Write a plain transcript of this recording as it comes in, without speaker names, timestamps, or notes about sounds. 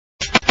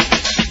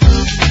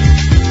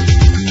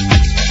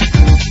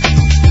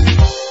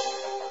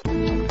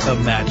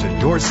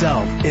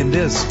yourself in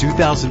this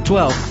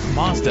 2012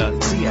 Mazda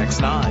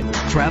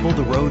CX-9. Travel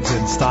the roads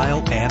in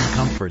style and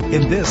comfort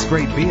in this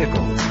great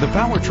vehicle. The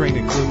powertrain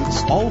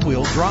includes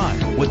all-wheel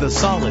drive with a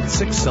solid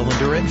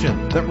 6-cylinder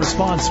engine that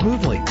responds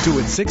smoothly to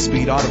its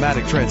 6-speed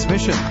automatic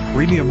transmission.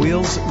 Premium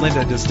wheels lend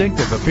a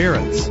distinctive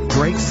appearance.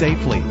 Brake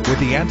safely with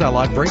the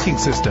anti-lock braking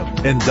system.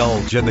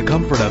 Indulge in the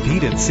comfort of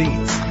heated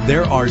seats.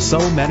 There are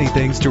so many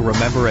things to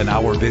remember in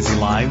our busy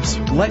lives.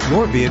 Let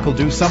your vehicle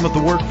do some of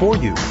the work for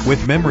you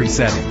with memory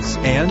settings.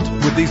 And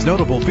with these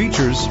notable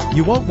features,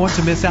 you won't want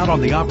to miss out on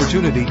the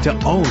opportunity to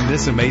own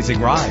this amazing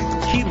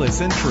ride.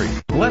 Keyless entry,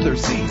 leather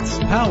seats,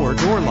 power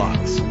door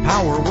locks,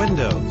 power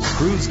windows,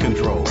 cruise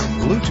control,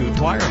 Bluetooth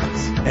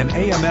wireless, an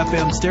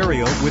AM/FM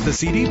stereo with a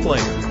CD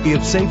player.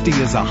 If safety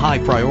is a high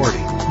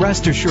priority,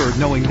 rest assured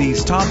knowing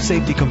these top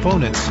safety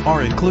components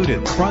are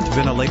included: front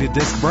ventilated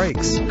disc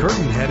brakes,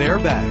 curtain head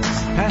airbags,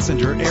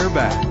 passenger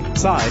airbag,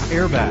 side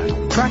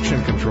airbag,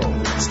 traction control,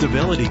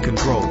 stability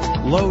control,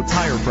 low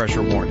tire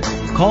pressure warning.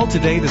 Call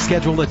today to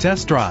schedule a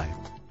test drive.